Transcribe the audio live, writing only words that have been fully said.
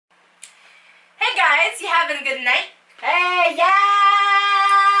guys, you having a good night? Hey,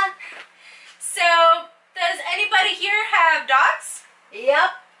 yeah! So, does anybody here have dogs? Yep.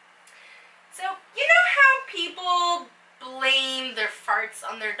 So, you know how people blame their farts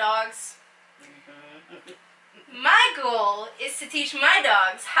on their dogs? My goal is to teach my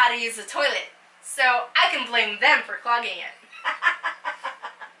dogs how to use the toilet, so I can blame them for clogging it.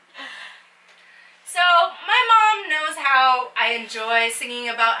 So, my mom knows how I enjoy singing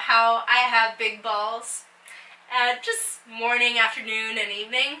about how I have big balls, just morning, afternoon, and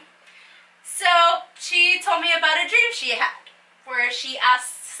evening. So, she told me about a dream she had, where she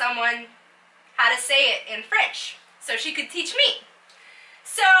asked someone how to say it in French, so she could teach me.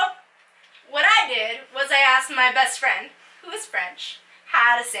 So, what I did was I asked my best friend, who is French,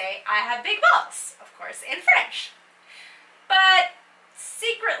 how to say I have big balls, of course, in French. But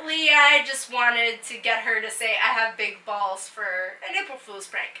secretly, I just wanted to get her to say I have big balls for an April Fool's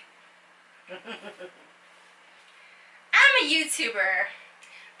prank. I'm a YouTuber,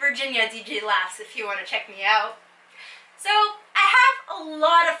 VirginiaDGLaughs, if you want to check me out. So, I have a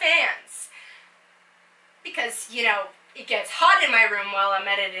lot of fans. Because, you know, it gets hot in my room while I'm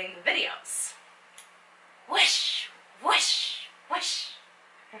editing the videos. Whoosh, whoosh, whoosh.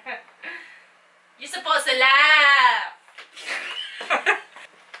 You're supposed to laugh.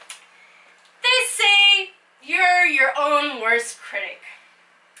 They say you're your own worst critic.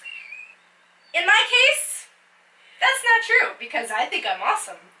 In my case, that's not true because I think I'm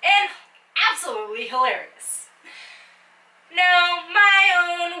awesome and absolutely hilarious. No, my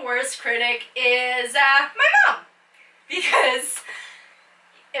own worst critic is my mom. Because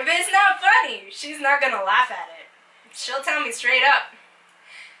if it's not funny, she's not gonna laugh at it. She'll tell me straight up.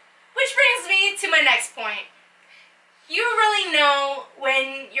 Which brings me to my next point. You really know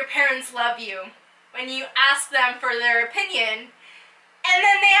when your parents love you, when you ask them for their opinion, and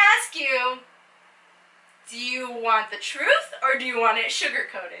then they ask you, do you want the truth or do you want it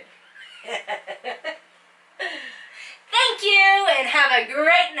sugar-coated? Thank you and have a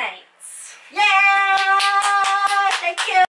great night. Yeah! Thank you!